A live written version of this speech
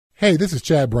Hey, this is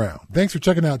Chad Brown. Thanks for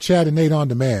checking out Chad and Nate On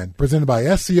Demand, presented by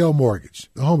SCL Mortgage,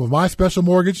 the home of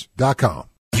myspecialmortgage.com.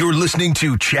 You're listening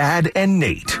to Chad and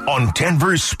Nate on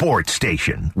Denver's Sports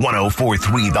Station,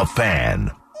 104.3 The Fan.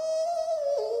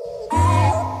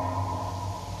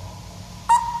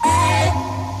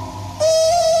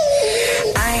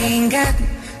 I ain't got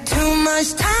too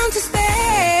much time to spare.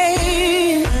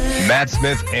 Matt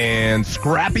Smith and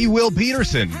Scrappy Will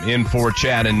Peterson in for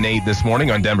Chad and Nate this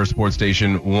morning on Denver Sports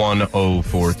Station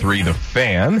 104.3 The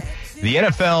Fan. The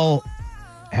NFL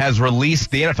has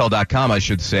released, the NFL.com, I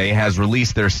should say, has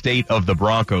released their State of the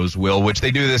Broncos, Will, which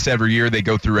they do this every year. They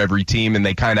go through every team and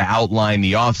they kind of outline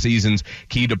the off seasons,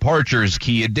 key departures,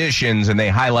 key additions, and they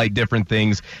highlight different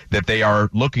things that they are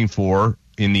looking for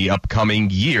in the upcoming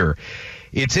year.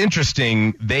 It's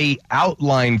interesting. They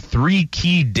outlined 3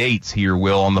 key dates here,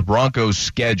 Will, on the Broncos'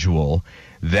 schedule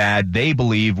that they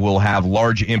believe will have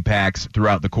large impacts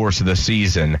throughout the course of the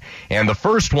season. And the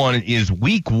first one is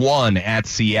week 1 at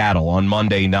Seattle on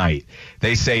Monday night.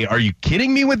 They say, are you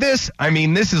kidding me with this? I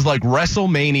mean, this is like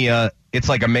WrestleMania. It's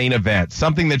like a main event,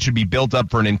 something that should be built up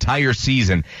for an entire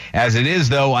season. As it is,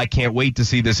 though, I can't wait to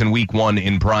see this in week 1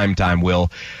 in primetime,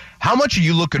 Will. How much are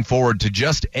you looking forward to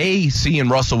just, seeing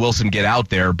Russell Wilson get out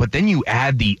there, but then you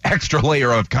add the extra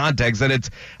layer of context that it's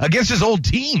against his old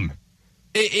team?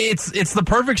 It's the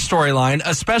perfect storyline,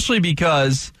 especially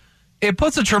because it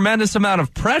puts a tremendous amount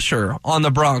of pressure on the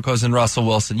Broncos and Russell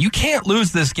Wilson. You can't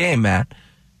lose this game, Matt.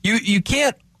 You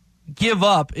can't give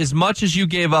up as much as you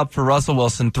gave up for Russell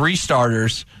Wilson, 3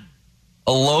 starters,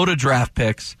 a load of draft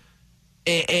picks,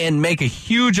 and make a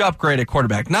huge upgrade at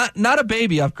quarterback. Not a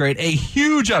baby upgrade, a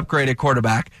huge upgrade at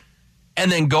quarterback,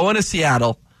 and then go into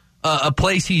Seattle, a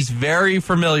place he's very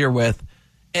familiar with,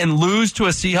 and lose to a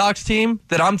Seahawks team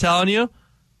that I'm telling you,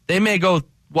 they may go,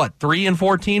 3-14,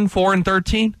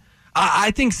 4-13?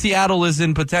 I think Seattle is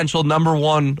in potential number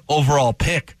 1 overall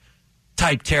pick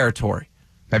type territory.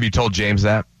 Have you told James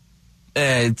that?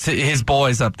 It's his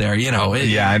boys up there, you know.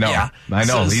 Yeah, I know. Yeah. I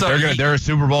know. They're a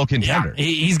Super Bowl contender. Yeah,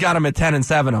 he's got them at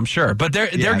 10-7, I'm sure. But they're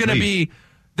going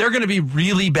to be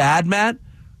really bad, Matt.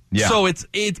 Yeah. So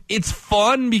it's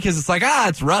fun because it's like,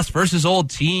 it's Russ versus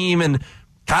old team and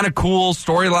kind of cool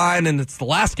storyline, and it's the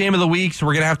last game of the week, so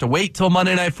we're going to have to wait till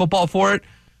Monday Night Football for it.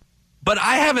 But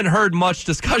I haven't heard much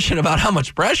discussion about how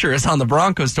much pressure is on the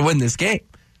Broncos to win this game.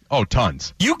 Oh,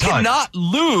 tons. You cannot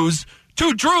lose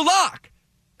to Drew Lock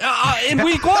in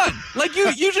week 1. Like,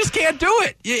 you just can't do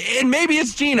it. And maybe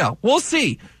it's Geno. We'll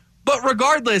see. But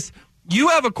regardless, you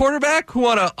have a quarterback who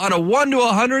on a 1 to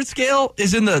 100 scale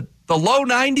is in the low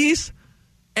 90s,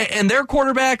 and their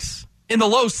quarterbacks in the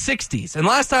low 60s. And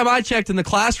last time I checked in the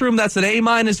classroom, that's an A-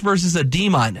 versus a D-.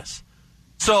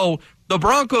 So the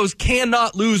Broncos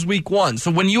cannot lose week 1. So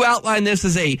when you outline this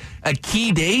as a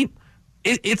key date,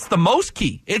 it's the most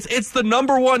key. It's the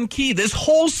number 1 key. This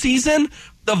whole season,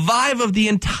 the vibe of the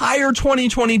entire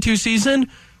 2022 season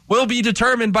will be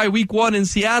determined by week 1 in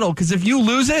Seattle. Because if you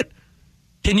lose it,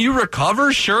 can you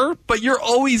recover? Sure. But you're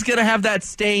always going to have that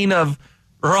stain of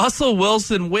Russell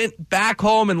Wilson went back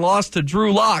home and lost to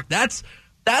Drew Lock. That's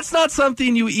not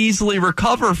something you easily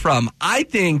recover from. I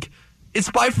think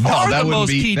it's by far the most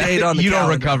key date on the calendar. You don't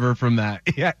recover from that.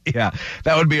 Yeah.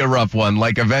 That would be a rough one.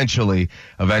 Like, eventually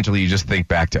you just think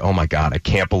back to, oh, my God, I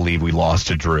can't believe we lost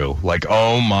to Drew. Like,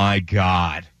 oh, my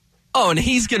God. Oh, and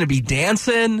he's going to be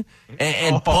dancing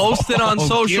and posting on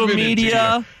social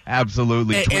media.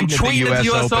 Absolutely. And tweeting at the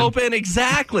U.S. Open.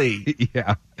 Exactly.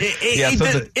 Yeah.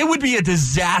 It would be a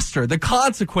disaster. The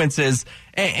consequences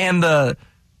and the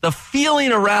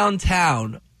feeling around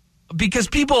town, because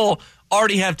people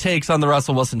already have takes on the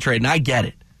Russell Wilson trade, and I get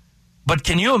it. But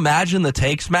can you imagine the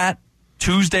takes, Matt,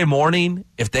 Tuesday morning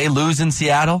if they lose in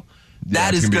Seattle?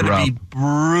 That is going to be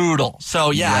brutal.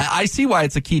 So, I see why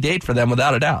it's a key date for them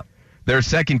without a doubt. Their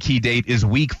second key date is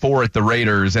week 4 at the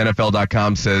Raiders.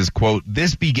 NFL.com says, quote,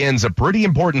 this begins a pretty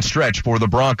important stretch for the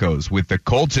Broncos with the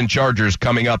Colts and Chargers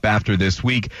coming up after this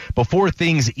week before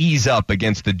things ease up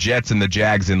against the Jets and the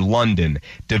Jags in London.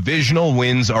 Divisional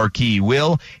wins are key.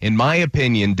 Will, in my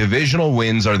opinion, divisional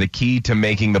wins are the key to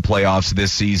making the playoffs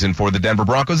this season for the Denver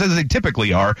Broncos, as they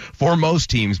typically are for most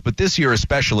teams, but this year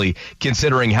especially,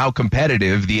 considering how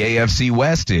competitive the AFC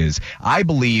West is. I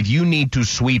believe you need to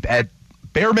sweep at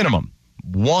bare minimum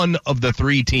one of the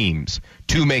three teams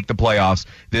to make the playoffs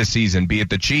this season, be it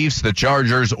the Chiefs, the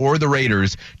Chargers, or the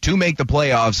Raiders, to make the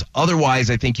playoffs. Otherwise,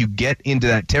 I think you get into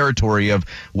that territory of,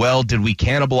 well, did we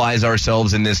cannibalize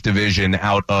ourselves in this division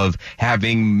out of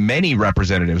having many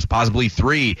representatives, possibly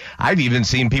three? I've even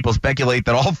seen people speculate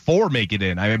that all four make it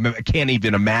in. I can't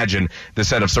even imagine the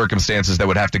set of circumstances that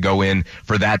would have to go in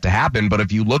for that to happen. But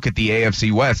if you look at the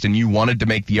AFC West and you wanted to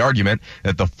make the argument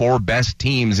that the four best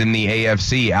teams in the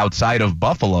AFC outside of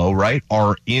Buffalo, right,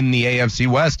 are in the AFC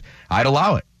West, I'd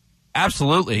allow it.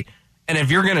 Absolutely. And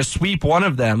if you're going to sweep one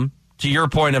of them, to your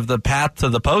point of the path to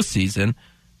the postseason,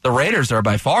 the Raiders are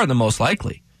by far the most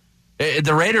likely.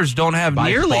 The Raiders don't have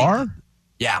nearly... By far?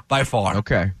 Yeah, by far.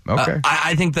 Okay.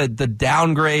 I think that the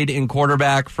downgrade in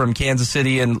quarterback from Kansas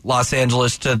City and Los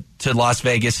Angeles to Las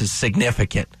Vegas is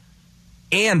significant.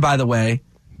 And, by the way...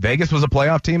 Vegas was a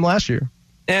playoff team last year.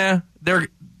 Yeah,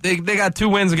 they got 2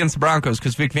 wins against the Broncos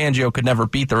because Vic Fangio could never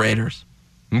beat the Raiders.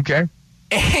 Okay.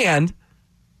 And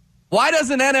why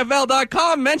doesn't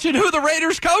NFL.com mention who the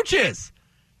Raiders coach is?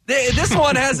 This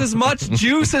one has as much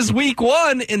juice as week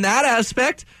 1 in that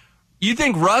aspect. You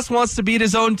think Russ wants to beat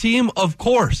his own team? Of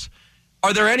course.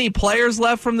 Are there any players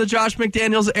left from the Josh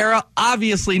McDaniels era?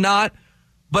 Obviously not.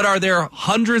 But are there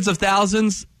hundreds of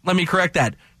thousands? Let me correct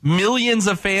that. Millions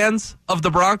of fans of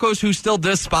the Broncos who still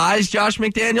despise Josh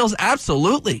McDaniels?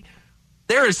 Absolutely.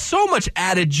 There is so much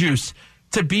added juice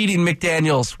to beating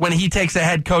McDaniels when he takes a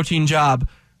head coaching job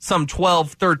some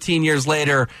 12, 13 years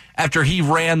later after he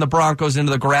ran the Broncos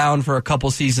into the ground for a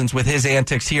couple seasons with his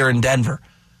antics here in Denver.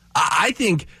 I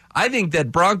think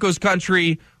that Broncos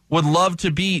country would love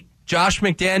to beat Josh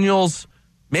McDaniels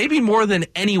maybe more than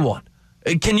anyone.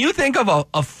 Can you think of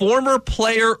a former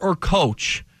player or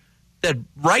coach that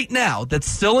right now that's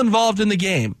still involved in the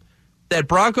game that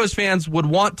Broncos fans would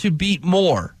want to beat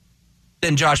more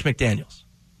than Josh McDaniels?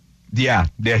 Yeah,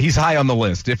 he's high on the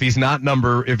list. If he's not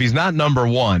number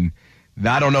one,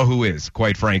 I don't know who is,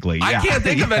 quite frankly. Yeah. I can't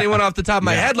think of anyone off the top of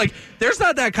my head. Like, there's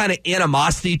not that kind of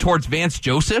animosity towards Vance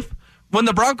Joseph. When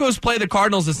the Broncos play the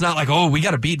Cardinals, it's not like, oh, we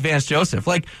got to beat Vance Joseph.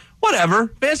 Like,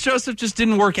 whatever. Vance Joseph just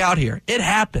didn't work out here. It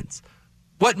happens.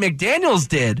 What McDaniels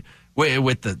did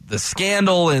with the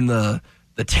scandal and the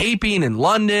taping in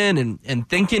London and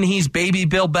thinking he's baby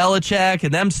Bill Belichick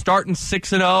and them starting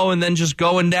 6-0 and then just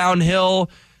going downhill.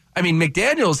 I mean,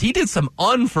 McDaniels, he did some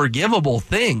unforgivable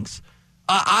things.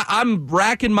 I'm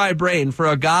racking my brain for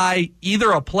a guy,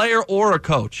 either a player or a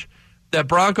coach, that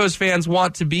Broncos fans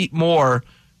want to beat more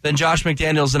than Josh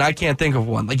McDaniels, and I can't think of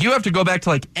one. Like, you have to go back to,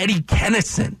 like, Eddie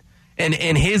Kennison and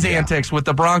his antics with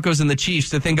the Broncos and the Chiefs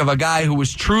to think of a guy who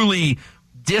was truly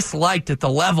disliked at the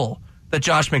level that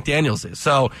Josh McDaniels is.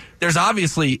 So there's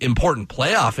obviously important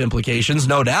playoff implications,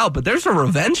 no doubt, but there's a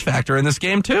revenge factor in this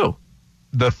game, too.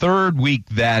 The third week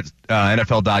that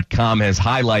NFL.com has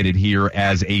highlighted here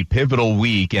as a pivotal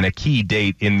week and a key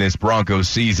date in this Broncos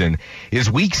season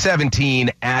is Week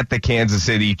 17 at the Kansas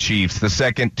City Chiefs, the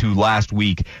second to last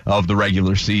week of the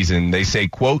regular season. They say,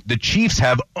 quote, the Chiefs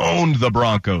have owned the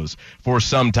Broncos for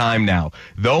some time now.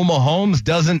 Though Mahomes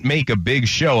doesn't make a big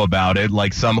show about it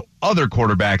like some other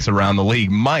quarterbacks around the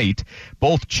league might,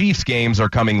 both Chiefs games are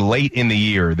coming late in the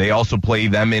year. They also play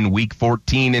them in Week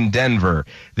 14 in Denver.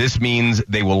 This means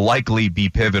they will likely be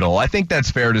pivotal. I think that's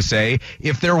fair to say.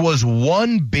 If there was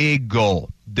one big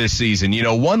goal this season,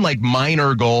 one like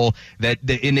minor goal that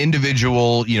an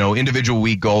individual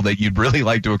week goal that you'd really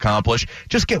like to accomplish,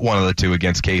 just get one of the two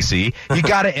against KC. You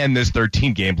got to end this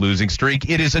 13-game losing streak.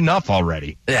 It is enough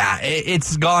already. Yeah,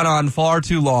 it's gone on far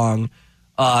too long.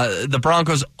 The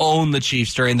Broncos owned the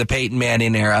Chiefs during the Peyton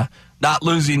Manning era, not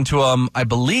losing to them, I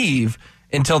believe,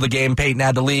 until the game Peyton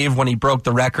had to leave when he broke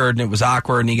the record and it was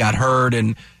awkward and he got hurt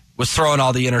and was throwing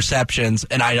all the interceptions.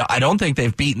 And I don't think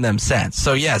they've beaten them since.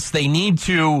 So, yes, they need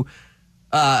to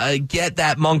get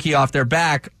that monkey off their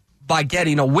back by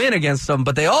getting a win against them.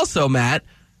 But they also, Matt,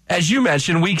 as you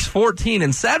mentioned, weeks 14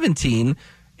 and 17,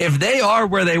 if they are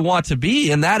where they want to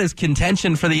be, and that is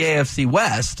contention for the AFC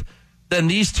West, then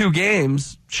these two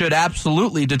games should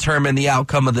absolutely determine the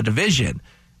outcome of the division.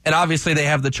 And obviously they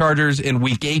have the Chargers in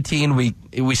Week 18.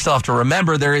 We still have to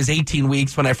remember there is 18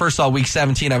 weeks. When I first saw Week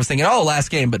 17, I was thinking,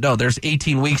 last game. But no, there's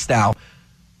 18 weeks now.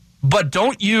 But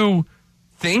don't you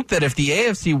think that if the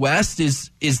AFC West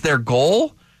is their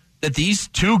goal, that these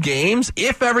two games,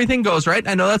 if everything goes right,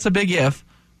 I know that's a big if,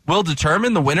 will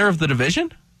determine the winner of the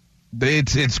division?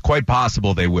 It's quite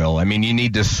possible they will. I mean, you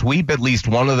need to sweep at least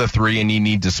one of the three, and you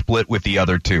need to split with the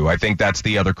other two. I think that's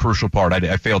the other crucial part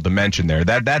I failed to mention there.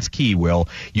 That's key, Will.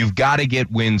 You've got to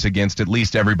get wins against at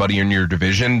least everybody in your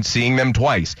division, seeing them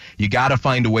twice. You got to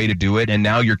find a way to do it, and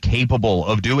now you're capable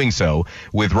of doing so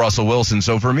with Russell Wilson.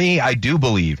 So for me, I do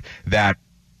believe that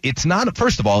it's not,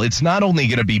 first of all, it's not only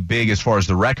going to be big as far as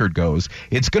the record goes,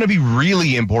 it's going to be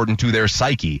really important to their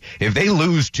psyche. If they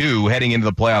lose two heading into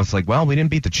the playoffs, like, well, we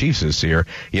didn't beat the Chiefs this year.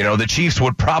 You know, the Chiefs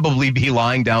would probably be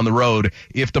lying down the road.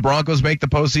 If the Broncos make the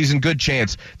postseason, good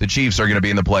chance the Chiefs are going to be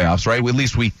in the playoffs, right? At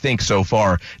least we think so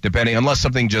far, depending, unless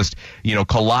something just,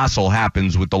 colossal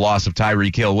happens with the loss of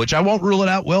Tyreek Hill, which I won't rule it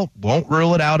out. Will, won't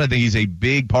rule it out. I think he's a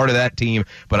big part of that team,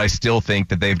 but I still think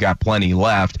that they've got plenty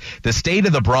left. The state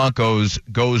of the Broncos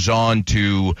goes on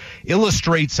to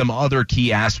illustrate some other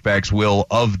key aspects, Will,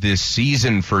 of this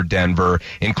season for Denver,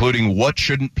 including what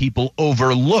shouldn't people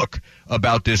overlook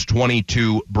about this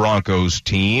 22 Broncos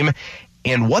team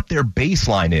and what their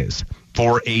baseline is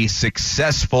for a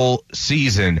successful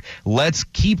season. Let's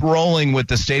keep rolling with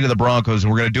the state of the Broncos,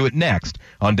 and we're going to do it next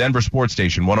on Denver Sports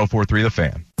Station 104.3 The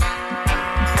Fan.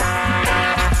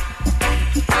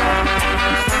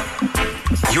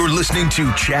 You're listening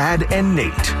to Chad and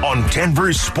Nate on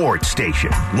Denver Sports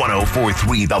Station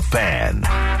 104.3 The Fan.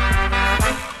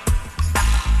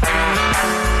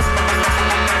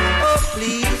 Oh,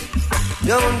 please,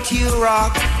 don't you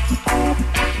rock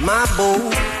my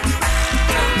boat.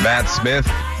 Matt Smith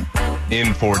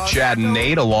in for Chad and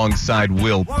Nate alongside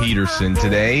Will Peterson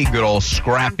today. Good old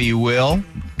scrappy Will,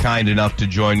 kind enough to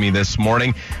join me this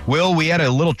morning. Will, we had a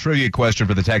little trivia question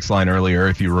for the text line earlier,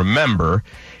 if you remember.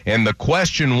 And the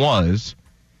question was,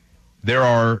 there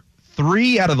are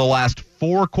 3 out of the last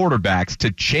 4 quarterbacks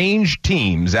to change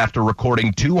teams after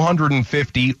recording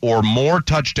 250 or more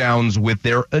touchdowns with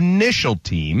their initial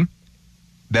team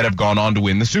that have gone on to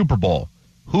win the Super Bowl.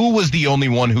 Who was the only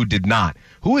one who did not?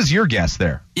 Who is your guess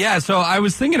there? Yeah, so I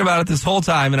was thinking about it this whole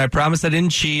time, and I promised I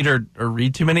didn't cheat or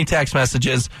read too many text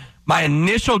messages. My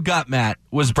initial gut, Matt,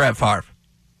 was Brett Favre.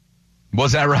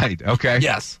 Was that right? Okay.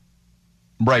 Yes.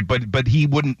 Right, but he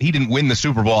didn't win the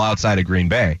Super Bowl outside of Green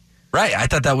Bay. Right, I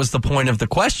thought that was the point of the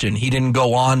question. He didn't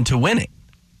go on to win it.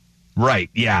 Right,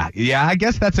 yeah, I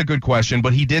guess that's a good question,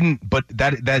 but he didn't, but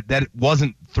that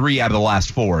wasn't 3 out of the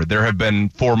last 4. There have been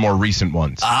 4 more recent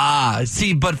ones.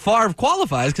 See, but Favre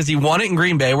qualifies because he won it in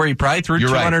Green Bay where he probably threw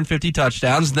 250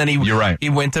 touchdowns, and then he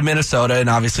went to Minnesota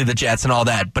and obviously the Jets and all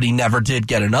that, but he never did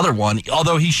get another one,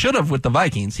 although he should have with the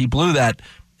Vikings. He blew that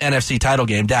NFC title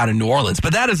game down in New Orleans,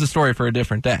 but that is a story for a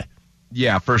different day.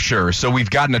 Yeah, for sure. So we've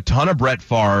gotten a ton of Brett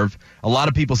Favre. A lot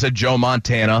of people said Joe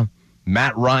Montana.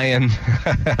 Matt Ryan,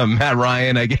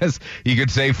 I guess you could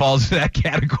say, falls into that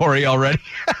category already.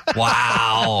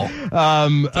 Wow.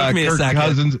 Took me a Kirk second.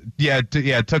 Cousins,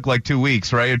 it took like 2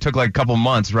 weeks, right? It took like a couple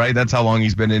months, right? That's how long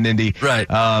he's been in Indy. Right.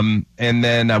 And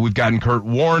then we've gotten Kurt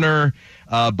Warner,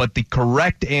 but the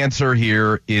correct answer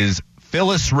here is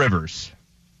Phyllis Rivers.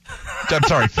 I'm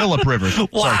sorry, Phillip Rivers.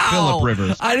 Wow. Sorry, Phillip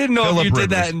Rivers. I didn't know if you did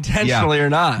that intentionally or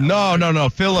not. No,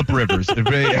 Phillip Rivers.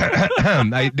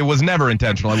 It was never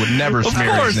intentional. I would never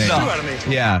smear his name.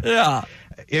 Yeah.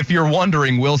 If you're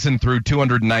wondering, Wilson threw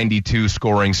 292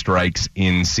 scoring strikes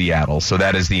in Seattle. So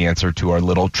that is the answer to our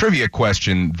little trivia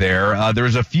question there.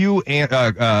 There's a few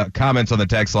comments on the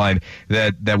text line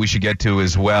that we should get to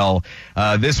as well.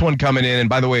 This one coming in, and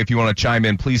by the way, if you want to chime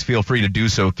in, please feel free to do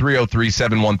so.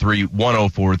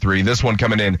 303-713-1043. This one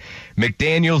coming in.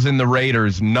 McDaniels and the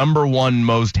Raiders, #1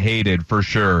 most hated for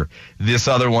sure. This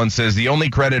other one says, the only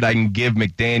credit I can give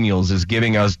McDaniels is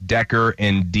giving us Decker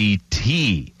and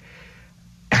DT.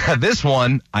 This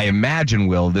one, I imagine,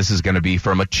 Will, this is going to be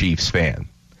from a Chiefs fan.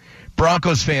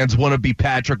 Broncos fans want to be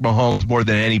Patrick Mahomes more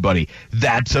than anybody.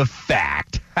 That's a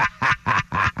fact.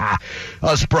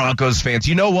 Us Broncos fans.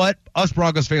 You know what? Us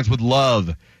Broncos fans would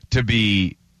love to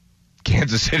be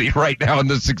Kansas City right now and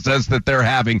the success that they're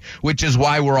having, which is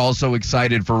why we're all so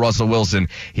excited for Russell Wilson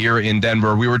here in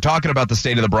Denver. We were talking about the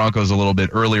state of the Broncos a little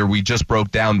bit earlier. We just broke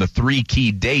down the 3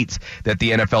 key dates that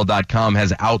the NFL.com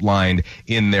has outlined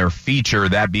in their feature,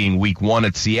 that being week 1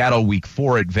 at Seattle, week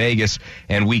 4 at Vegas,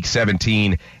 and week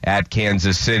 17 at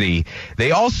Kansas City.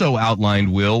 They also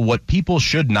outlined, Will, what people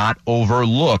should not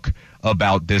overlook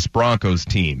about this Broncos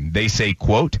team. They say,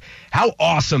 quote, "How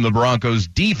awesome the Broncos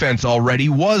defense already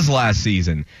was last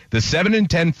season. The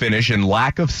 7-10 finish and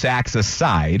lack of sacks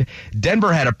aside,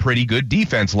 Denver had a pretty good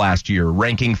defense last year,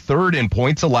 ranking 3rd in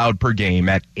points allowed per game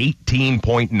at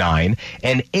 18.9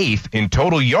 and 8th in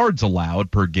total yards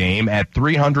allowed per game at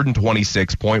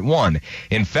 326.1.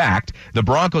 In fact, the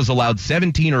Broncos allowed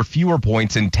 17 or fewer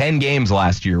points in 10 games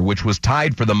last year, which was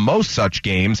tied for the most such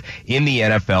games in the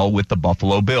NFL with the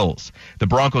Buffalo Bills. The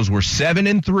Broncos were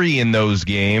 7-3 in those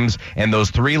games, and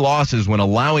those 3 losses when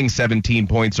allowing 17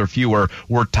 points or fewer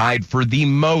were tied for the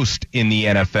most in the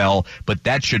NFL, but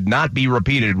that should not be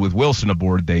repeated with Wilson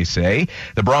aboard, they say.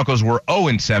 The Broncos were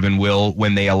 0-7, Will,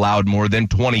 when they allowed more than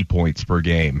 20 points per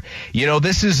game." You know,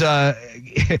 this is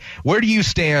where do you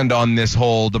stand on this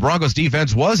whole, the Broncos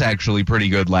defense was actually pretty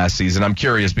good last season? I'm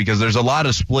curious because there's a lot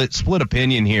of split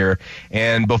opinion here,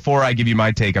 and before I give you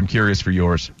my take, I'm curious for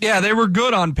yours. Yeah, they were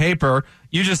good on paper.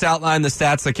 You just outlined the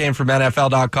stats that came from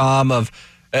NFL.com of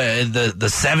the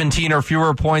 17 or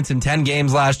fewer points in 10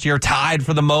 games last year, tied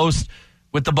for the most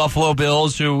with the Buffalo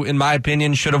Bills, who, in my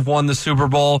opinion, should have won the Super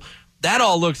Bowl. That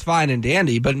all looks fine and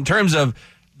dandy, but in terms of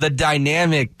the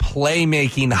dynamic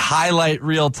playmaking, highlight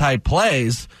reel type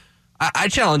plays, I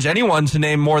challenge anyone to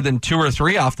name more than 2 or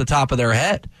 3 off the top of their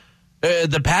head.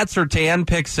 The Pat Surtain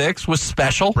pick 6 was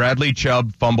special. Bradley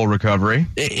Chubb fumble recovery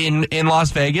in Las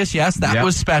Vegas. Yes, that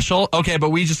was special. Okay, but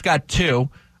we just got 2.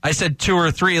 I said 2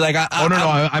 or 3.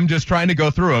 I'm just trying to go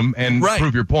through them and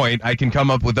prove your point. I can come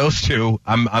up with those 2.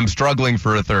 I'm struggling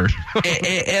for a third.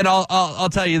 and I'll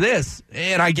tell you this.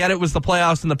 And I get it was the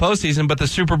playoffs and the postseason, but the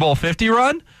Super Bowl 50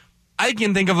 run, I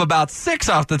can think of about 6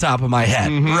 off the top of my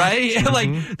head, right? Mm-hmm.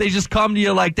 Like, they just come to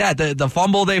you like that. The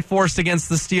fumble they forced against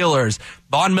the Steelers,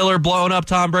 Von Miller blowing up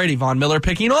Tom Brady, Von Miller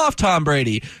picking off Tom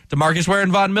Brady, DeMarcus Ware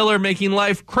and Von Miller making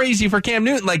life crazy for Cam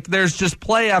Newton. Like, there's just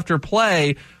play after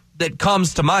play that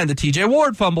comes to mind. The TJ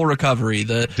Ward fumble recovery.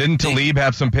 Didn't Talib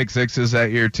have some pick 6s that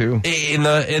year too? In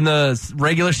the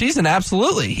regular season,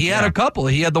 absolutely. He had a couple.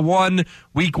 He had the one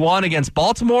week 1 against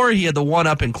Baltimore. He had the one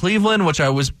up in Cleveland, which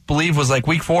I believe was like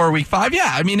week 4 or week 5.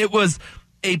 Yeah, I mean, it was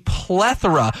a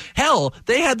plethora. Hell,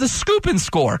 they had the scoop and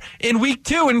score in week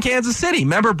 2 in Kansas City.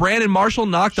 Remember Brandon Marshall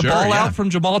knocked the ball out from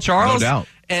Jamal Charles? No doubt.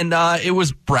 And it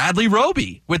was Bradley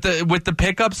Roby with the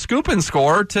pickup scoop and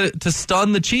score to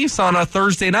stun the Chiefs on a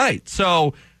Thursday night.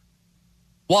 So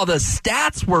while the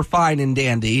stats were fine and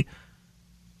dandy,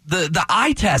 the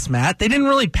eye test, Matt, they didn't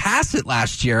really pass it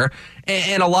last year.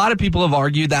 And a lot of people have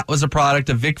argued that was a product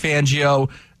of Vic Fangio,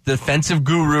 the defensive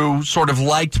guru, sort of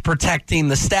liked protecting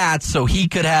the stats so he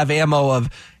could have ammo of,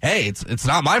 hey, it's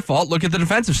not my fault. Look at the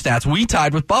defensive stats. We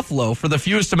tied with Buffalo for the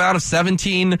fewest amount of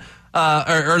 17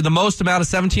 or the most amount of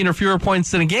 17 or fewer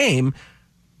points in a game,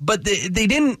 but they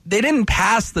didn't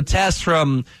pass the test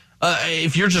from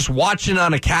if you're just watching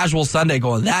on a casual Sunday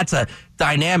going, that's a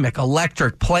dynamic,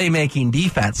 electric, playmaking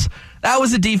defense. That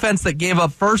was a defense that gave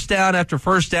up first down after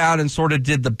first down and sort of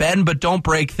did the bend but don't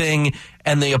break thing,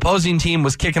 and the opposing team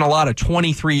was kicking a lot of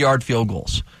 23-yard field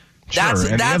goals.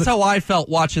 That's how I felt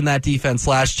watching that defense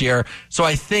last year. So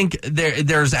I think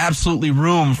there's absolutely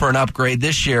room for an upgrade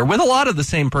this year with a lot of the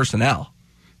same personnel.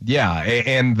 Yeah,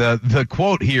 and the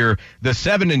quote here, the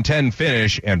 7-10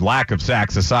 finish and lack of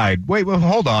sacks aside. Wait, well,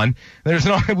 hold on.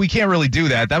 We can't really do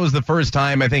that. That was the first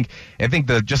time, I think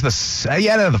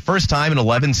the first time in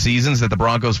 11 seasons that the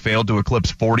Broncos failed to eclipse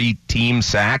 40 team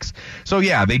sacks. So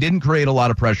yeah, they didn't create a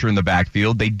lot of pressure in the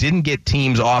backfield. They didn't get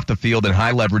teams off the field in high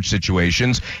leverage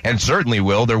situations, and certainly,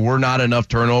 Will, there were not enough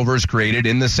turnovers created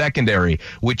in the secondary,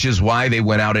 which is why they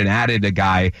went out and added a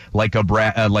guy like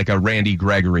a Randy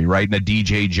Gregory, right, and a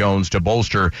DJ Jones to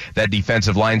bolster that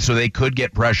defensive line so they could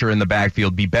get pressure in the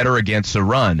backfield, be better against the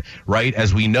run, right?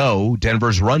 As we know,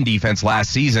 Denver's run defense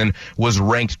last season was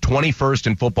ranked 21st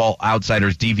in Football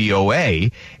Outsiders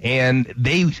DVOA, and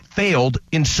they failed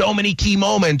in so many key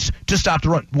moments to stop the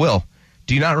run. Will,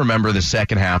 do you not remember the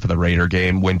second half of the Raider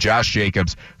game when Josh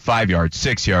Jacobs, 5 yards,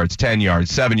 6 yards, 10 yards,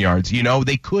 7 yards,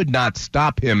 they could not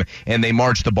stop him, and they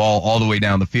marched the ball all the way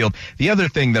down the field. The other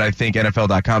thing that I think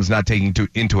NFL.com is not taking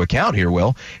into account here,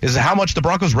 Will, is how much the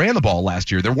Broncos ran the ball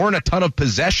last year. There weren't a ton of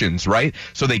possessions, right?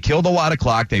 So they killed a lot of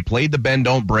clock. They played the bend,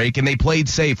 don't break, and they played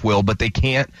safe, Will, but they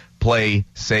can't play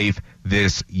safe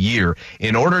this year.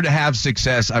 In order to have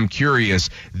success, I'm curious,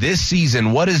 this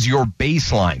season, what is your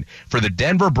baseline for the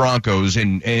Denver Broncos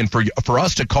and for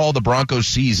us to call the Broncos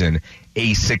season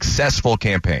a successful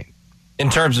campaign?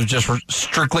 In terms of just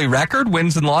strictly record,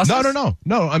 wins and losses?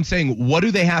 No, I'm saying, what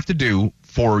do they have to do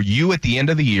for you at the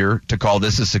end of the year to call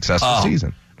this a successful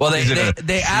season? Well,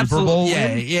 they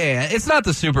absolutely, yeah. It's not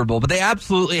the Super Bowl, but they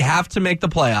absolutely have to make the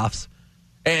playoffs.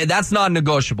 That's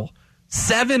non-negotiable.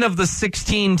 7 of the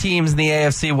 16 teams in the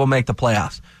AFC will make the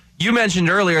playoffs. You mentioned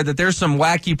earlier that there's some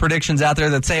wacky predictions out there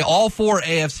that say all 4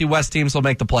 AFC West teams will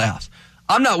make the playoffs.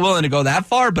 I'm not willing to go that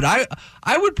far, but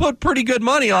I would put pretty good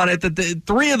money on it that the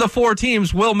 3 of the 4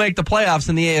 teams will make the playoffs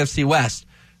in the AFC West.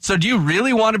 So do you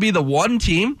really want to be the one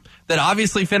team that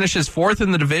obviously finishes 4th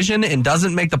in the division and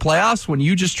doesn't make the playoffs when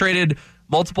you just traded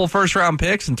multiple first-round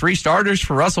picks and 3 starters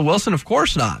for Russell Wilson? Of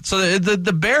course not. So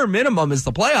the bare minimum is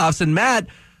the playoffs. And, Matt,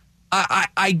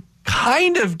 I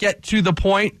kind of get to the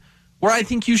point where I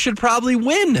think you should probably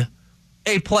win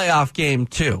a playoff game,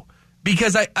 too.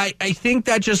 Because I think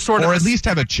that just sort of... Or at least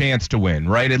have a chance to win,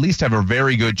 right? At least have a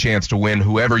very good chance to win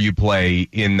whoever you play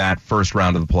in that first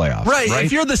round of the playoffs. Right.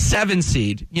 If you're the 7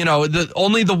 seed,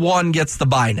 only the 1 gets the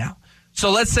bye now.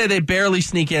 So let's say they barely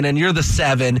sneak in and you're the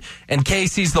 7 and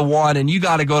Casey's the 1 and you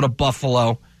got to go to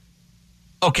Buffalo.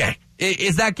 Okay.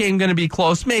 Is that game going to be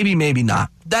close? Maybe, maybe not.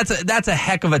 That's a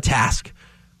heck of a task.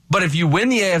 But if you win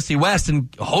the AFC West and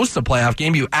host a playoff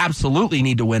game, you absolutely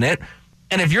need to win it.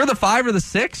 And if you're the 5 or the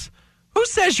 6... who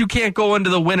says you can't go into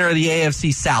the winner of the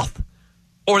AFC South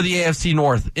or the AFC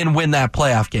North and win that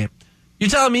playoff game? You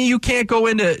telling me you can't go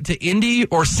into Indy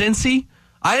or Cincy?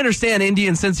 I understand Indy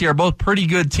and Cincy are both pretty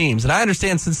good teams, and I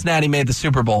understand Cincinnati made the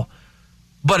Super Bowl.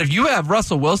 But if you have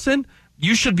Russell Wilson,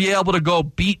 you should be able to go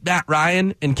beat Matt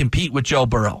Ryan and compete with Joe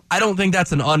Burrow. I don't think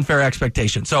that's an unfair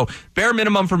expectation. So bare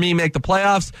minimum for me, make the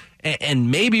playoffs and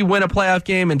maybe win a playoff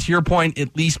game, and to your point,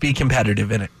 at least be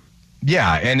competitive in it.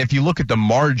 Yeah, and if you look at the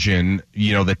margin,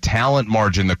 the talent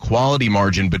margin, the quality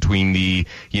margin between the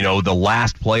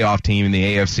last playoff team in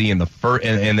the AFC and the first,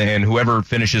 and whoever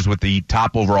finishes with the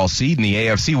top overall seed in the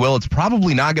AFC, well, it's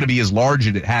probably not going to be as large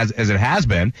as it has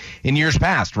been in years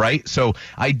past, right? So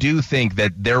I do think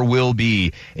that there will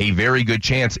be a very good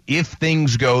chance, if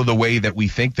things go the way that we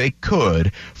think they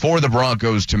could, for the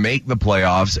Broncos to make the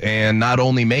playoffs and not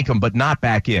only make them, but not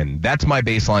back in. That's my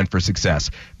baseline for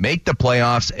success. Make the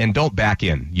playoffs and don't back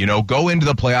in. Go into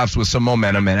the playoffs with some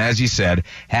momentum, and as you said,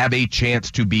 have a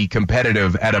chance to be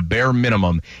competitive at a bare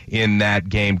minimum in that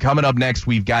game. Coming up next,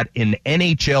 we've got an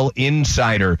NHL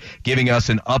insider giving us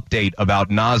an update about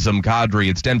Nazem Kadri.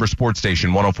 It's Denver Sports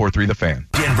Station 104.3 The Fan.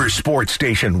 Denver Sports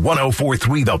Station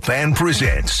 104.3 The Fan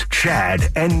presents Chad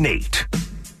and Nate.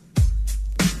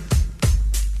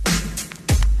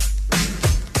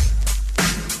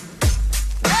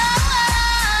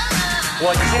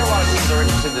 Well, you see a lot of teams are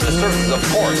interested in the surfaces, of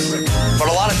course, but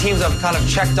a lot of teams have kind of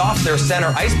checked off their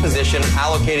center ice position,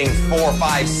 allocating $4, $5,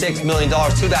 $6 million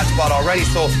to that spot already.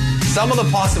 So some of the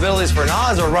possibilities for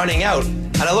Naz are running out.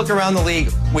 And I look around the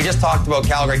league, we just talked about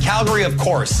Calgary. Calgary, of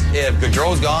course, if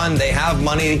Gaudreau's gone, they have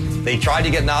money. They tried to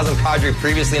get Nazem Kadri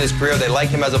previously in his career. They like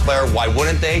him as a player. Why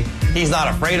wouldn't they? He's not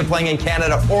afraid of playing in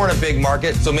Canada or in a big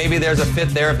market, so maybe there's a fit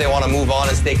there if they want to move on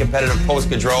and stay competitive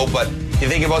post-Gaudreau. But you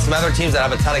think about some other teams that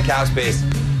have a ton of cap space.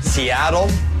 Seattle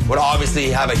would obviously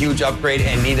have a huge upgrade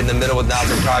and need in the middle with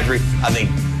Nazem Kadri. I think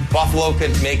Buffalo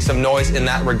could make some noise in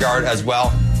that regard as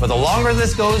well. But the longer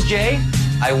this goes, Jay,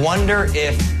 I wonder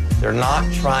if they're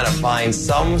not trying to find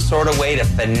some sort of way to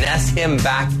finesse him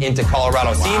back into Colorado.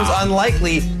 Wow. Seems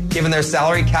unlikely given their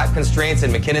salary cap constraints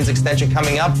and McKinnon's extension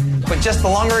coming up. But just the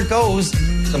longer it goes,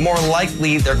 the more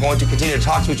likely they're going to continue to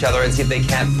talk to each other and see if they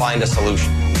can't find a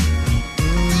solution.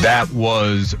 That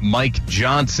was Mike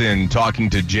Johnson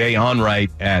talking to Jay Onrait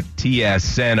at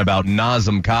TSN about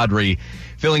Nazem Kadri.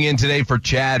 Filling in today for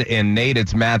Chad and Nate,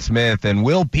 it's Matt Smith, and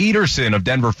Will Peterson of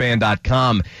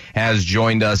DenverFan.com has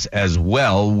joined us as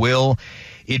well. Will,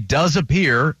 it does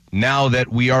appear now that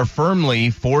we are firmly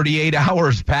 48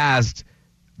 hours past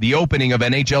the opening of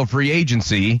NHL free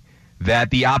agency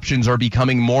that the options are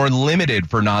becoming more limited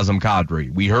for Nazem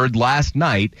Kadri. We heard last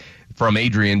night from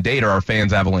Adrian Dater, our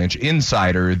Fans Avalanche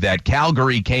insider, that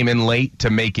Calgary came in late to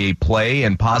make a play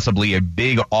and possibly a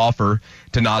big offer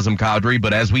to Nazem Kadri.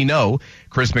 But as we know,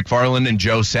 Chris McFarland and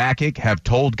Joe Sakic have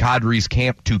told Kadri's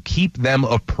camp to keep them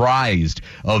apprised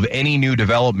of any new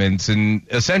developments. And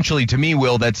essentially, to me,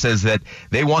 Will, that says that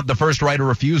they want the first right of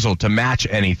refusal to match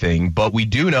anything. But we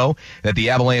do know that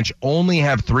the Avalanche only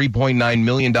have $3.9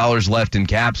 million left in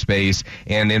cap space.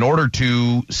 And in order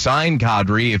to sign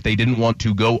Kadri, if they didn't want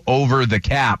to go over the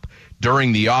cap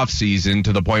during the offseason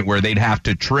to the point where they'd have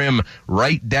to trim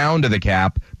right down to the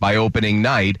cap by opening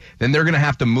night, then they're going to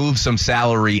have to move some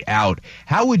salary out.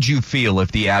 How would you feel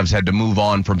if the Avs had to move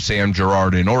on from Sam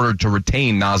Girard in order to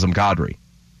retain Nazem Kadri?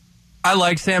 I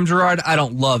like Sam Girard. I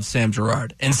don't love Sam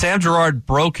Girard. And Sam Girard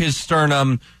broke his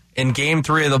sternum in Game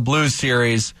 3 of the Blues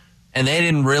series, and they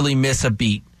didn't really miss a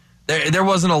beat. There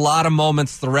wasn't a lot of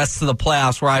moments the rest of the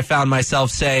playoffs where I found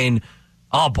myself saying,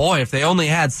 oh boy, if they only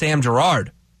had Sam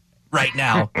Girard right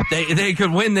now, they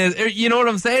could win this. You know what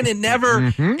I'm saying?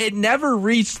 It never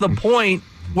reached the point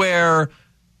where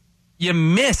you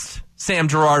missed Sam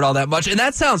Girard all that much. And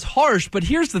that sounds harsh, but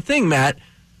here's the thing, Matt.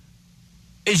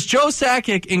 Is Joe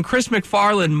Sakic and Chris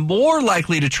McFarland more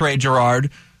likely to trade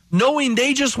Girard, knowing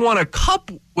they just won a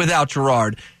cup without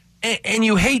Girard? And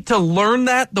you hate to learn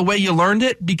that the way you learned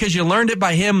it, because you learned it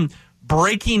by him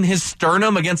breaking his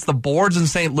sternum against the boards in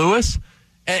St. Louis.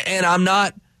 And I'm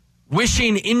not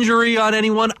wishing injury on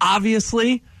anyone,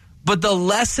 obviously, but the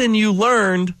lesson you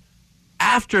learned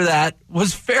after that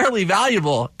was fairly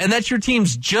valuable, and that your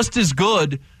team's just as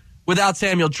good without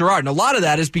Samuel Girard. And a lot of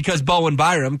that is because Bowen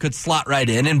Byram could slot right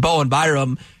in, and Bowen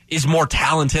Byram is more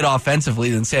talented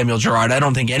offensively than Samuel Girard. I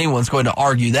don't think anyone's going to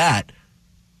argue that.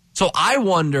 So I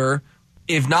wonder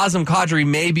if Nazem Kadri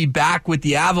may be back with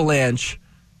the Avalanche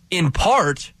in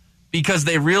part because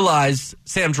they realized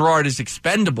Sam Girard is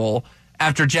expendable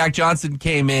after Jack Johnson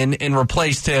came in and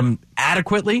replaced him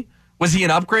adequately. Was he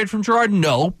an upgrade from Girard?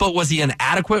 No. But was he an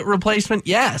adequate replacement?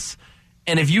 Yes.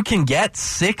 And if you can get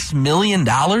 $6 million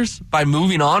by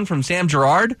moving on from Sam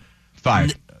Girard,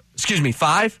 5.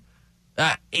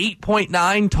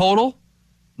 8.9 total.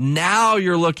 Now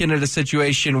you're looking at a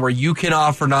situation where you can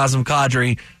offer Nazem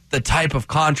Kadri the type of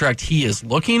contract he is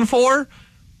looking for.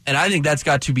 And I think that's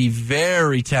got to be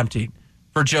very tempting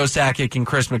for Joe Sakic and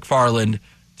Chris McFarland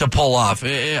to pull off.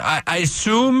 I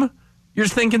assume you're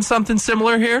thinking something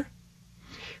similar here?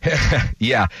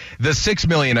 Yeah. The $6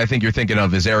 million I think you're thinking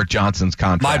of is Eric Johnson's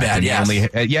contract. My bad, yes.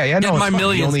 No, my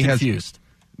million's confused.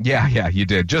 Yeah, you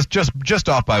did. Just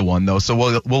off by one, though, so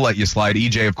we'll let you slide.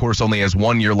 EJ, of course, only has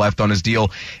 1 year left on his deal,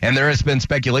 and there has been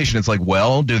speculation. It's like,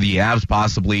 well, do the Avs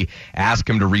possibly ask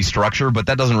him to restructure? But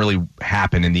that doesn't really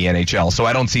happen in the NHL, so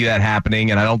I don't see that happening,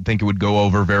 and I don't think it would go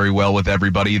over very well with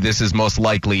everybody. This is most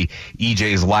likely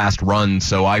EJ's last run,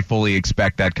 so I fully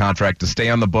expect that contract to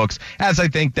stay on the books, as I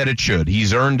think that it should.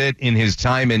 He's earned it in his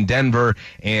time in Denver,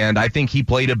 and I think he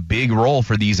played a big role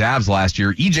for these Avs last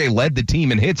year. EJ led the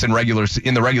team in hits in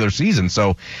the regular season.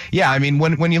 So, yeah, I mean,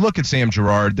 when you look at Sam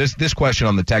Girard, this question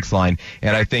on the text line,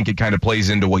 and I think it kind of plays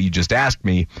into what you just asked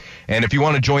me. And if you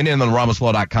want to join in on the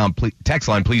RamosLaw.com text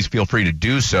line, please feel free to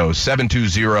do so.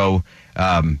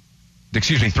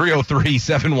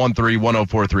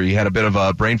 303-713-1043. Had a bit of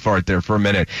a brain fart there for a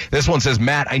minute. This one says,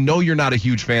 Matt, I know you're not a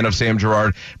huge fan of Sam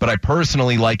Girard, but I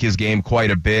personally like his game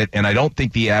quite a bit, and I don't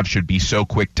think the Avs should be so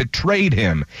quick to trade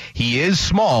him. He is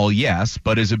small, yes,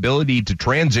 but his ability to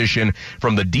transition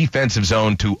from the defensive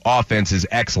zone to offense is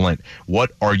excellent.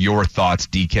 What are your thoughts,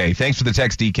 DK? Thanks for the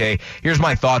text, DK. Here's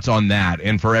my thoughts on that.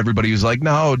 And for everybody who's like,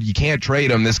 no, you can't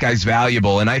trade him. This guy's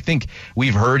valuable. And I think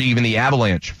we've heard even the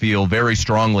Avalanche feel very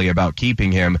strongly about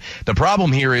keeping him. The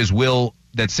problem here is, Will,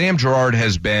 that Sam Girard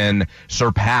has been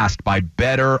surpassed by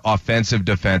better offensive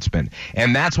defensemen.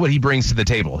 And that's what he brings to the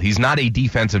table. He's not a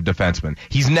defensive defenseman.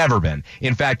 He's never been.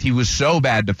 In fact, he was so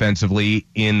bad defensively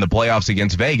in the playoffs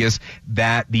against Vegas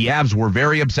that the Avs were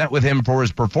very upset with him for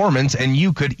his performance, and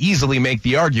you could easily make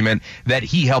the argument that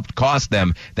he helped cost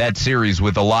them that series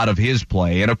with a lot of his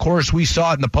play. And, of course, we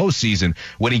saw it in the postseason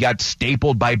when he got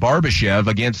stapled by Barbashev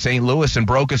against St. Louis and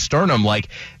broke his sternum. Like,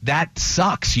 that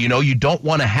sucks. You know, you don't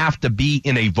want to have to be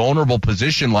in a vulnerable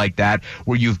position like that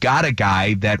where you've got a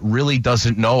guy that really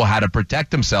doesn't know how to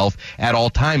protect himself at all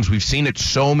times. We've seen it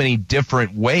so many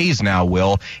different ways now,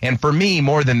 Will. And for me,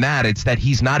 more than that, it's that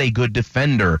he's not a good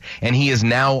defender, and he is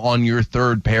now on your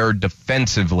third pair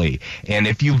defensively. And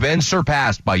if you've been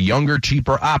surpassed by younger,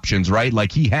 cheaper options, right,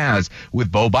 like he has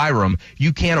with Bo Byram,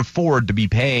 you can't afford to be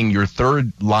paying your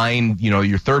third line,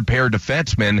 your third pair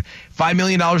defenseman $5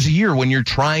 million a year when you're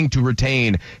trying to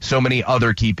retain so many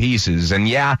other key pieces. And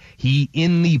yeah, he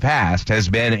in the past has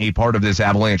been a part of this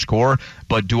Avalanche core,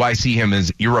 but do I see him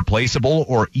as irreplaceable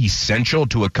or essential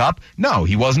to a cup? No,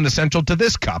 he wasn't essential to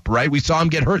this cup, right? We saw him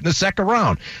get hurt in the second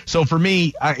round. So for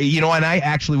me, and I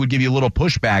actually would give you a little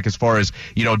pushback as far as,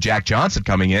 Jack Johnson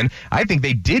coming in. I think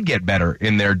they did get better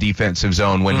in their defensive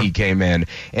zone when he came in.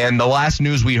 And the last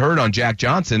news we heard on Jack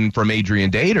Johnson from Adrian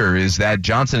Dater is that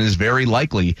Johnson is very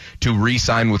likely to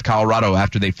re-sign with Colorado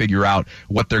after they figure out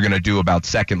what they're going to do about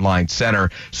second-line center.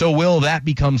 So, Will, that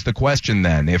becomes the question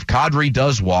then. If Kadri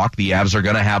does walk, the Avs are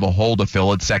going to have a hole to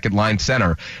fill at second-line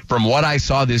center. From what I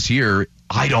saw this year,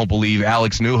 I don't believe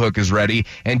Alex Newhook is ready,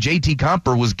 and JT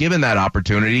Compher was given that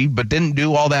opportunity but didn't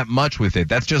do all that much with it.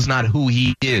 That's just not who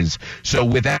he is. So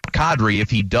with that Kadri, if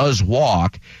he does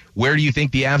walk, where do you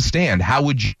think the Avs stand? How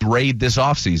would you grade this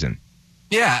offseason?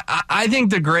 Yeah, I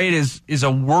think the grade is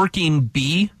a working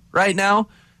B right now.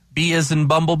 B as in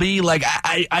Bumblebee. Like,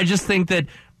 I just think that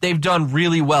they've done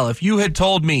really well. If you had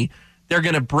told me they're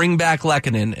going to bring back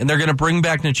Lehkonen, and they're going to bring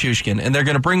back Nichushkin, and they're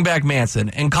going to bring back Manson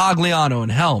and Cogliano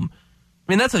and Helm.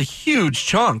 I mean, that's a huge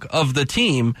chunk of the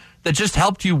team that just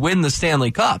helped you win the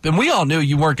Stanley Cup. And we all knew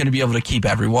you weren't going to be able to keep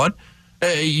everyone.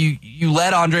 You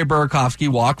let Andre Burakovsky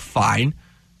walk, fine.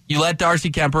 You let Darcy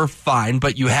Kemper, fine.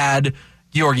 But you had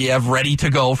Georgiev ready to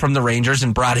go from the Rangers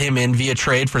and brought him in via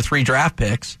trade for 3 draft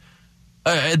picks.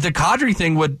 The Kadri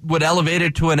thing would elevate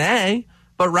it to an A,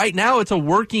 but right now it's a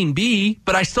working B,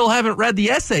 but I still haven't read the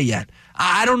essay yet.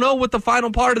 I don't know what the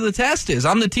final part of the test is.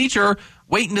 I'm the teacher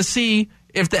waiting to see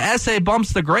if the essay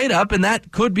bumps the grade up, and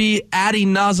that could be adding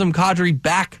Nazem Kadri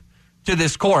back to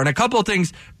this core. And a couple of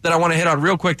things that I want to hit on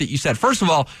real quick that you said. First of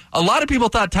all, a lot of people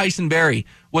thought Tyson Barrie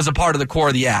was a part of the core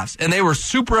of the Avs, and they were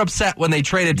super upset when they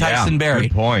traded Tyson Barrie.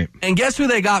 Good point. And guess who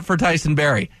they got for Tyson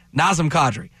Barrie? Nazem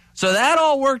Kadri. So that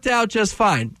all worked out just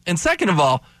fine. And second of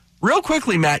all, real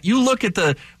quickly, Matt, you look at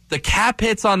the cap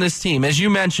hits on this team. As you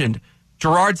mentioned,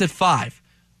 Girard's at 5.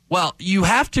 Well, you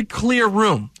have to clear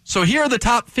room. So here are the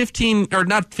top 15, or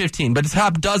not 15, but the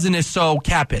top dozen or so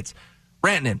cap hits.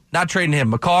 Rantanen, not trading him.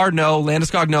 Makar, no.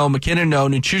 Landeskog, no. McKinnon, no.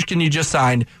 Nichushkin, you just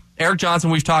signed. Eric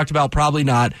Johnson, we've talked about, probably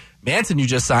not. Manson, you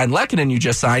just signed. Lehkonen, you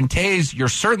just signed. Taves, you're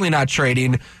certainly not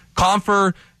trading.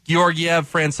 Compher,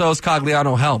 Georgiev, Francouz,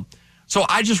 Cogliano, Helm. So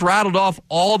I just rattled off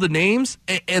all the names,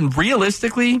 and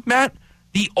realistically, Matt,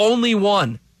 the only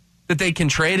one that they can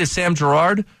trade is Sam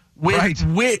Girard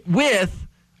with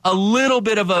a little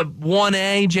bit of a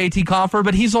 1A JT Compher,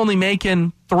 but he's only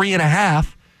making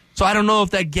 3.5. So I don't know if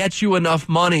that gets you enough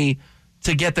money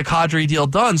to get the Kadri deal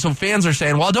done. So fans are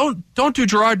saying, well, don't do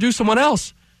Girard, do someone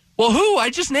else. Well, who?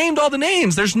 I just named all the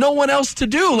names. There's no one else to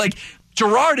do. Like,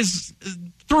 Girard is,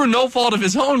 through no fault of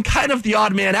his own, kind of the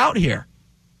odd man out here.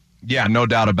 Yeah, no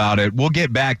doubt about it. We'll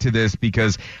get back to this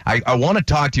because I want to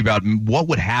talk to you about what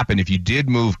would happen if you did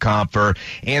move Compher,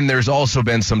 and there's also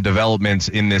been some developments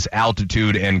in this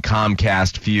Altitude and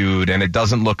Comcast feud, and it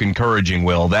doesn't look encouraging,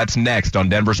 Will. That's next on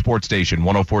Denver Sports Station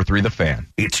 104.3 The Fan.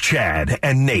 It's Chad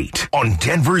and Nate on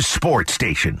Denver's Sports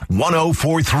Station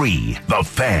 104.3 The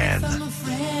Fan. From a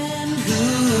friend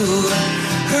who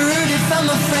heard it from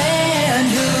a friend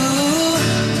who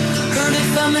heard it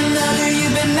from another.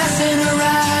 You've been messing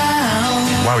around.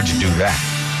 Why would you do that?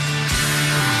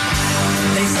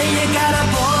 They say you got a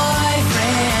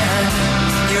boyfriend.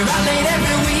 You're out late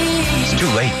every week. It's too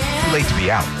late. Too late to be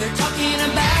out. They're talking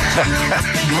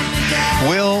about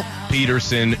Will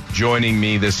Peterson joining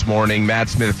me this morning. Matt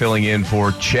Smith filling in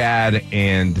for Chad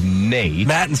and Nate.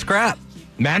 Matt and Scrap.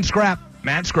 Matt Scrap.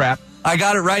 I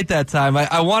got it right that time.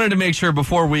 I wanted to make sure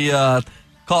before we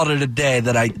called it a day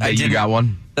that I didn't. You got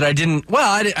one? That I didn't.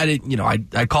 Well, I didn't. You know, I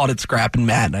called it Scrap and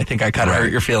Matt, and I think I kind of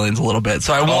hurt your feelings a little bit.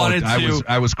 So I wanted to.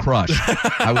 I was crushed.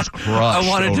 I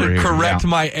wanted to correct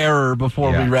my error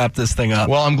before we wrap this thing up.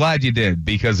 Well, I'm glad you did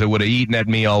because it would have eaten at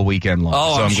me all weekend long.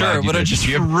 Oh, so I'm sure it would have just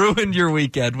ruined your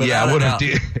weekend. Yeah, it would have.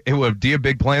 Do you have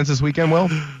big plans this weekend, Will?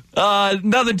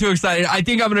 Nothing too exciting. I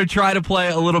think I'm going to try to play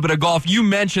a little bit of golf. You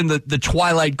mentioned the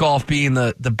twilight golf being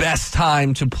the best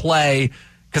time to play,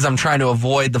 because I'm trying to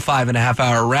avoid the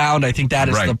 5.5-hour round. I think that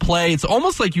is the play. It's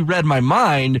almost like you read my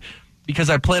mind because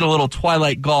I played a little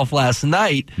twilight golf last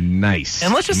night. Nice.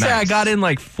 And let's just say I got in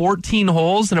like 14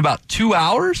 holes in about 2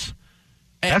 hours.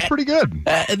 That's pretty good.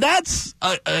 That's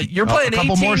you're playing a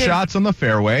couple more shots on the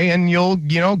fairway, and you'll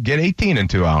get 18 in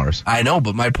 2 hours. I know,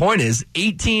 but my point is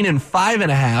 18 and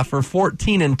 5.5 or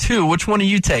 14 and 2. Which one are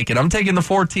you taking? I'm taking the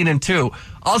 14 and 2.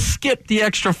 I'll skip the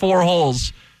extra 4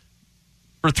 holes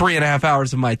for 3.5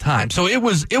 hours of my time. So it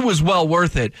was well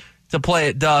worth it to play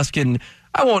at dusk, and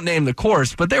I won't name the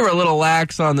course, but they were a little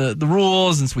lax on the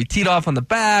rules, and so we teed off on the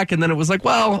back, and then it was like,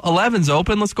 well, 11's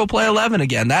open, let's go play 11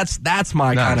 again. That's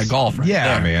my kind of golf right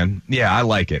there. Man. Yeah, I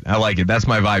like it. That's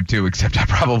my vibe too, except I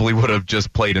probably would have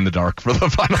just played in the dark for the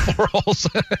final 4 holes.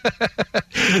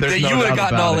 You would have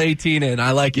gotten all 18 in.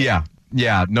 I like it.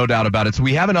 Yeah, no doubt about it. So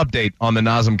we have an update on the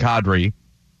Nazem Kadri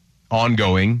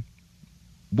ongoing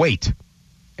wait.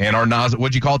 And our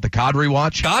what'd you call it? The Kadri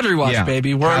Watch? Kadri Watch,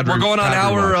 baby. We're going on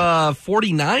hour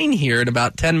 49 here in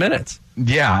about 10 minutes.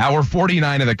 Yeah, hour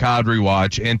 49 of the Kadri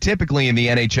Watch. And typically in the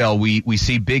NHL, we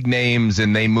see big names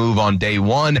and they move on day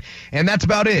one, and that's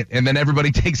about it. And then everybody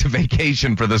takes a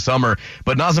vacation for the summer.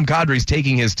 But Nazem Kadri's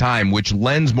taking his time, which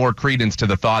lends more credence to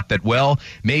the thought that, well,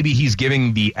 maybe he's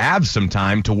giving the Avs some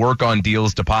time to work on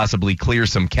deals to possibly clear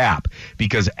some cap.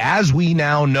 Because as we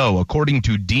now know, according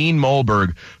to Dean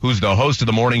Mohlberg, who's the host of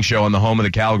the morning show on the home of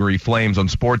the Calgary Flames on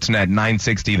Sportsnet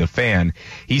 960 The Fan,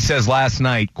 he says last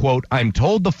night, quote, "I'm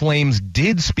told the Flames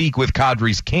did speak with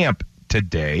Kadri's camp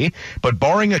today. But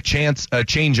barring a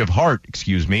change of heart,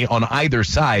 on either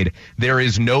side, there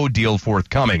is no deal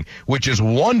forthcoming, which is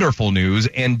wonderful news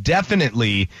and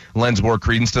definitely lends more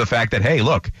credence to the fact that, hey,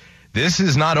 look, this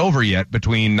is not over yet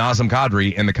between Nazem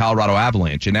Kadri and the Colorado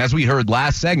Avalanche. And as we heard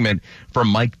last segment from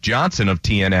Mike Johnson of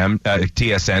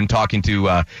TSN talking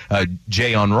to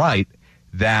Jay on Right,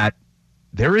 that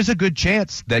there is a good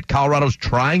chance that Colorado's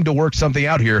trying to work something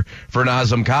out here for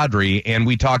Nazem Kadri. And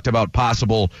we talked about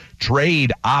possible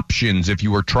trade options if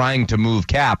you were trying to move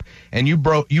cap. And you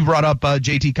brought up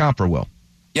JT Compher, Will.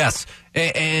 Yes,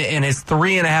 and his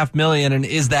 $3.5 million, and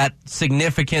is that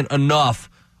significant enough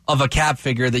of a cap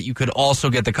figure that you could also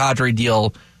get the Kadri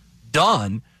deal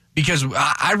done? Because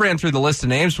I ran through the list of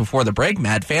names before the break,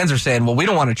 Matt. Fans are saying, well, we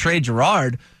don't want to trade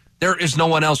Girard. There is no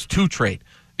one else to trade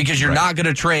because you're not going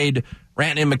to trade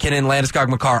Rantanen, McKinnon, Landeskog,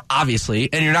 Makar, obviously,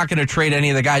 and you're not going to trade any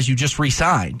of the guys you just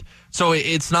re-signed. So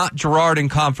it's not Girard and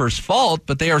Compher's fault,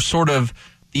 but they are sort of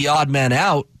the odd man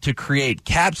out to create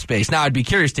cap space. Now, I'd be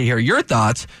curious to hear your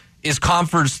thoughts. Is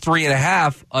Compher's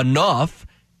 3.5 enough?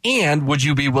 And would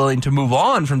you be willing to move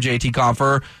on from JT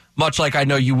Compher, much like I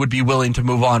know you would be willing to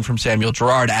move on from Samuel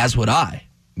Girard, as would I?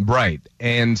 Right.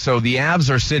 And so the Avs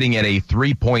are sitting at a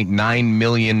 $3.9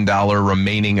 million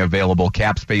remaining available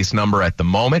cap space number at the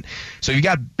moment. So you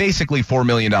got basically $4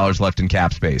 million left in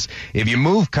cap space. If you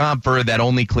move Compher, that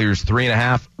only clears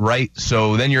 3.5, right?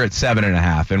 So then you're at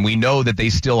 7.5. And we know that they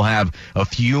still have a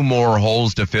few more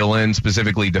holes to fill in,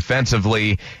 specifically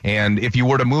defensively. And if you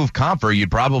were to move Compher, you'd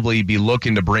probably be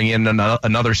looking to bring in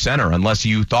another center, unless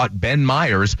you thought Ben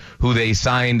Myers, who they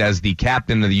signed as the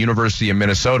captain of the University of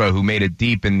Minnesota, who made it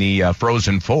deep in the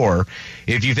Frozen Four,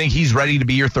 if you think he's ready to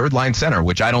be your third line center,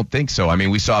 which I don't think so. I mean,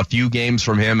 we saw a few games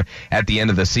from him at the end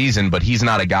of the season, but he's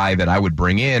not a guy that I would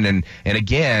bring in. And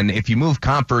again, if you move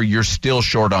Compher, you're still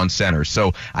short on center.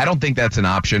 So I don't think that's an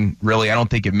option, really. I don't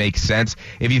think it makes sense.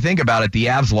 If you think about it, the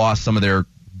Avs lost some of their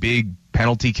big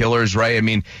penalty killers, right? I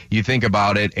mean, you think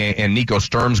about it, and Nico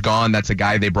Sturm's gone. That's a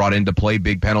guy they brought in to play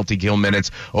big penalty kill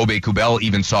minutes. Obe Kubel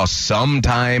even saw some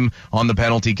time on the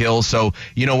penalty kill. So,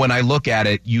 when I look at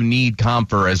it, you need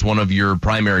Compher as one of your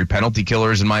primary penalty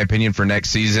killers, in my opinion, for next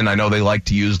season. I know they like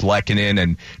to use Lehkonen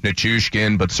and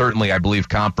Nichushkin, but certainly I believe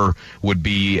Compher would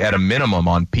be at a minimum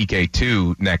on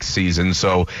PK2 next season.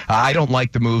 So I don't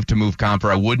like the move to move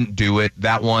Compher. I wouldn't do it.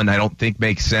 That one I don't think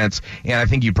makes sense. And I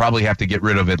think you probably have to get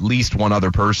rid of at least one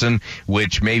other person,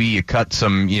 which maybe you cut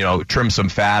some, trim some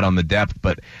fat on the depth,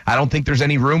 but I don't think there's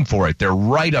any room for it. They're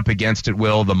right up against it,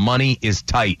 Will. The money is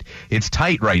tight. It's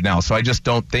tight right now, so I just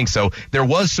don't think so. There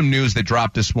was some news that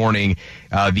dropped this morning.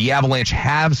 The Avalanche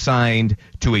have signed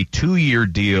to a 2-year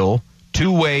deal,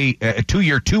 two-way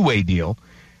deal.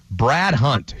 Brad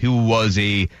Hunt, who was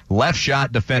a left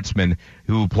shot defenseman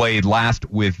who played last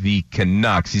with the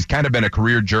Canucks. He's kind of been a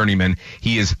career journeyman.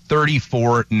 He is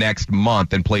 34 next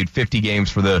month and played 50 games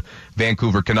for the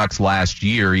Vancouver Canucks last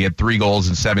year. He had 3 goals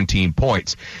and 17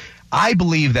 points. I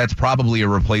believe that's probably a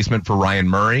replacement for Ryan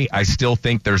Murray. I still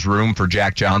think there's room for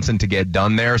Jack Johnson to get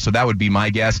done there, so that would be my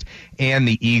guess. And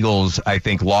the Eagles, I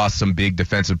think, lost some big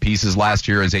defensive pieces last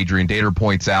year, as Adrian Dater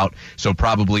points out, so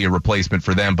probably a replacement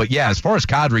for them. But, yeah, as far as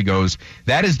Kadri goes,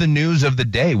 that is the news of the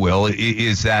day, Will,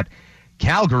 is that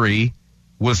Calgary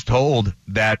was told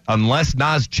that unless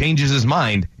Nas changes his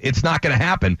mind, it's not going to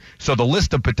happen. So the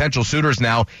list of potential suitors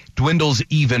now dwindles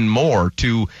even more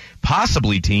to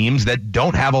possibly teams that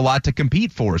don't have a lot to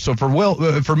compete for. So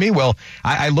for me, Will,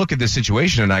 I look at this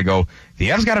situation and I go, the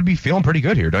Avs got to be feeling pretty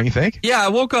good here, don't you think? Yeah, I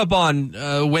woke up on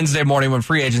Wednesday morning when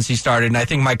free agency started, and I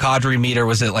think my Kadri meter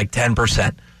was at like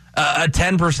 10%. A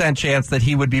 10% chance that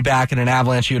he would be back in an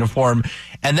Avalanche uniform.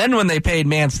 And then when they paid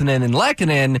Mansonen and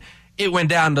Lehkonen, it went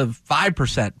down to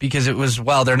 5% because it was,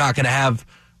 they're not going to have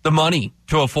the money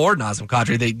to afford Nazem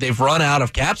Kadri. They've run out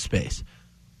of cap space.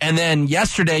 And then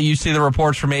yesterday you see the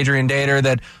reports from Adrian Dater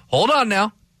that, hold on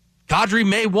now, Kadri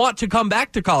may want to come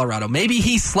back to Colorado. Maybe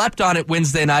he slept on it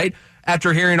Wednesday night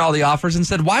after hearing all the offers and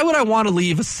said, why would I want to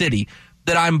leave a city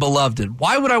that I'm beloved in?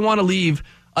 Why would I want to leave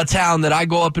a town that I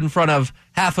go up in front of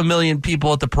 500,000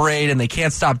 people at the parade and they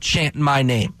can't stop chanting my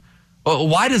name?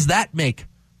 Why does that make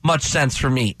much sense for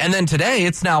me? And then today,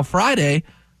 it's now Friday.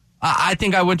 I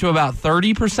think I went to about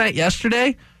 30%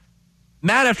 yesterday.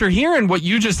 Matt, after hearing what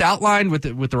you just outlined with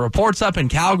the reports up in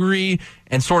Calgary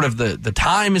and sort of the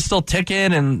time is still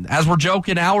ticking, and as we're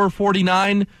joking, hour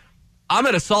 49, I'm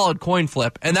at a solid coin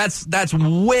flip, and that's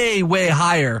way, way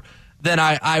higher than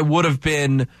I would have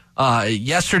been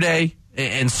yesterday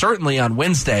and certainly on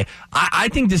Wednesday. I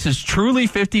think this is truly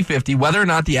 50-50 whether or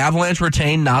not the Avalanche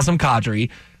retain Nazem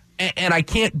Kadri. And I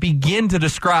can't begin to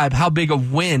describe how big a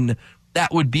win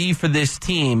that would be for this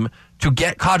team to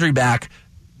get Kadri back,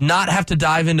 not have to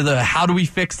dive into the how do we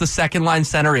fix the second line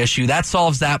center issue. That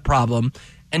solves that problem.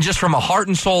 And just from a heart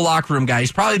and soul locker room guy,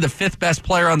 he's probably the 5th best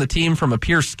player on the team from a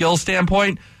pure skill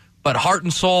standpoint. But heart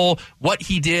and soul, what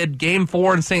he did, Game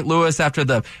 4 in St. Louis after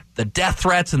the death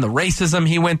threats and the racism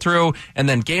he went through, and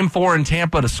then Game 4 in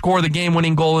Tampa to score the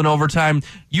game-winning goal in overtime,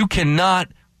 you cannot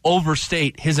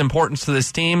overstate his importance to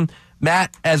this team.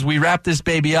 Matt, as we wrap this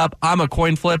baby up, I'm a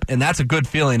coin flip, and that's a good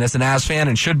feeling as an Avs fan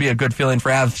and should be a good feeling for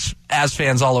Avs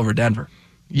fans all over Denver.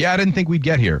 Yeah, I didn't think we'd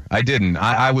get here. I didn't.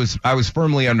 I was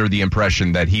firmly under the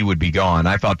impression that he would be gone.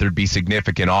 I thought there'd be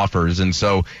significant offers, and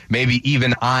so maybe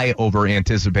even I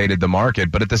over-anticipated the market.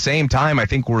 But at the same time, I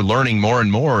think we're learning more and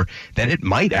more that it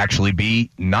might actually be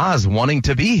Naz wanting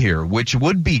to be here, which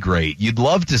would be great. You'd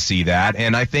love to see that,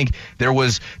 and I think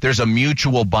there's a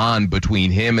mutual bond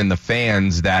between him and the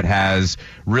fans that has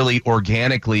really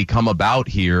organically come about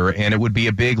here, and it would be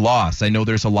a big loss. I know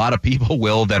there's a lot of people,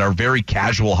 Will, that are very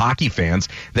casual hockey fans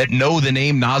that know the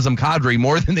name Nazem Kadri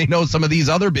more than they know some of these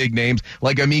other big names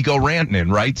like Mikko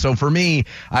Rantanen, right? So for me,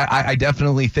 I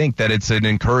definitely think that it's an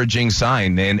encouraging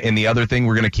sign. And the other thing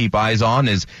we're going to keep eyes on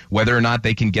is whether or not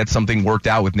they can get something worked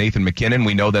out with Nathan MacKinnon.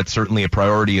 We know that's certainly a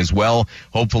priority as well.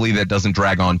 Hopefully that doesn't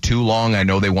drag on too long. I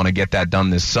know they want to get that done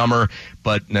this summer.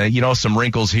 But, some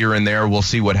wrinkles here and there. We'll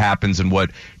see what happens and what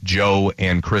Joe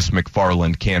and Chris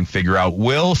McFarland can figure out.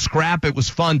 Will, Scrap, it was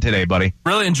fun today, buddy.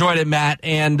 Really enjoyed it, Matt.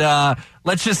 And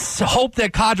let's just hope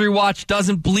that Kadri Watch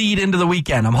doesn't bleed into the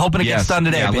weekend. I'm hoping it gets done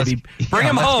today, baby. Bring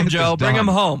him home, Joe. Bring him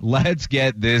home. Let's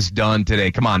get this done today.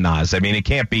 Come on, Naz. I mean, you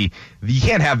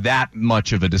can't have that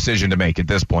much of a decision to make at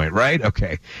this point, right?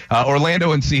 Okay.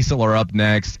 Orlando and Cecil are up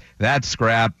next. That's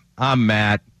Scrap. I'm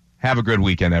Matt. Have a good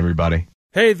weekend, everybody.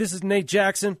 Hey, this is Nate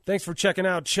Jackson. Thanks for checking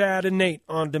out Chad and Nate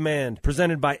on Demand,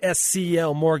 presented by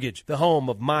SCL Mortgage, the home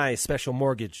of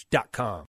MySpecialMortgage.com.